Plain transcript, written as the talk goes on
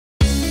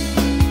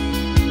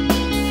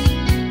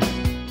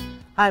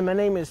Hi, my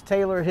name is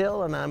Taylor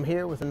Hill and I'm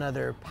here with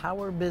another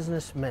Power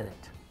Business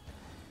Minute.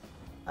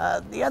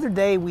 The other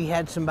day we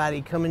had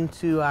somebody come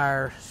into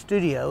our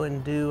studio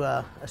and do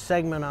a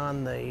segment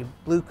on the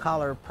Blue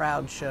Collar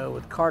Proud show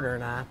with Carter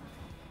and I,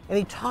 and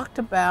he talked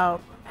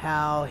about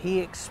how he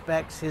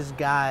expects his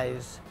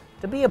guys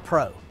to be a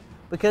pro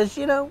because,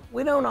 you know,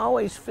 we don't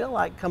always feel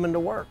like coming to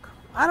work.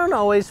 I don't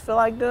always feel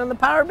like doing the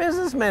Power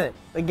Business Minute,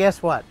 but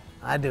guess what?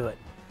 I do it.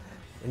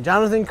 When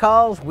Jonathan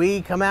calls,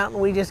 we come out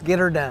and we just get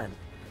her done.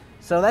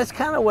 So that's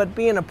kind of what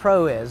being a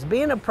pro is.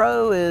 Being a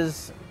pro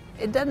is,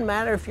 it doesn't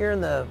matter if you're in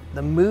the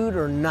mood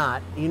or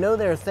not. You know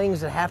there are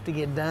things that have to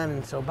get done,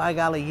 and so by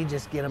golly, you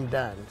just get them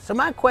done. So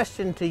my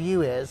question to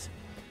you is,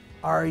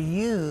 are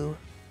you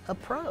a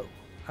pro?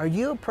 Are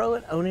you a pro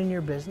at owning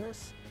your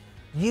business?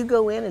 Do you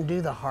go in and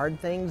do the hard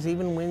things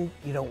even when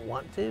you don't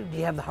want to? Do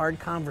you have the hard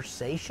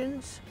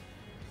conversations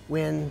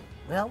when,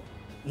 well,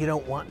 you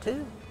don't want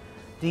to?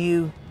 Do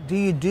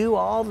you do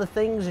all the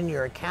things in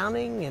your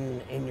accounting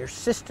and your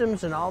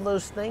systems and all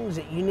those things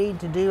that you need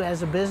to do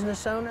as a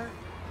business owner?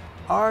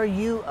 Are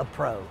you a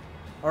pro?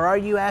 Or are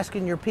you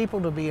asking your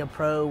people to be a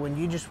pro when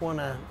you just want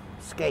to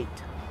skate?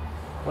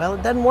 Well,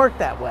 it doesn't work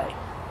that way.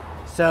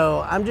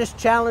 So I'm just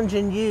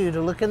challenging you to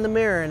look in the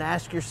mirror and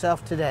ask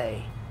yourself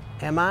today,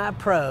 am I a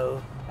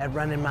pro at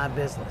running my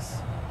business?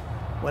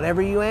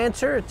 Whatever you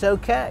answer, it's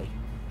okay.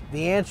 If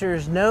the answer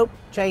is nope,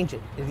 change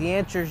it. If the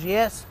answer is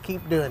yes,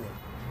 keep doing it.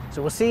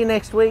 So we'll see you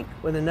next week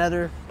with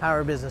another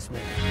Power Business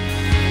Minute.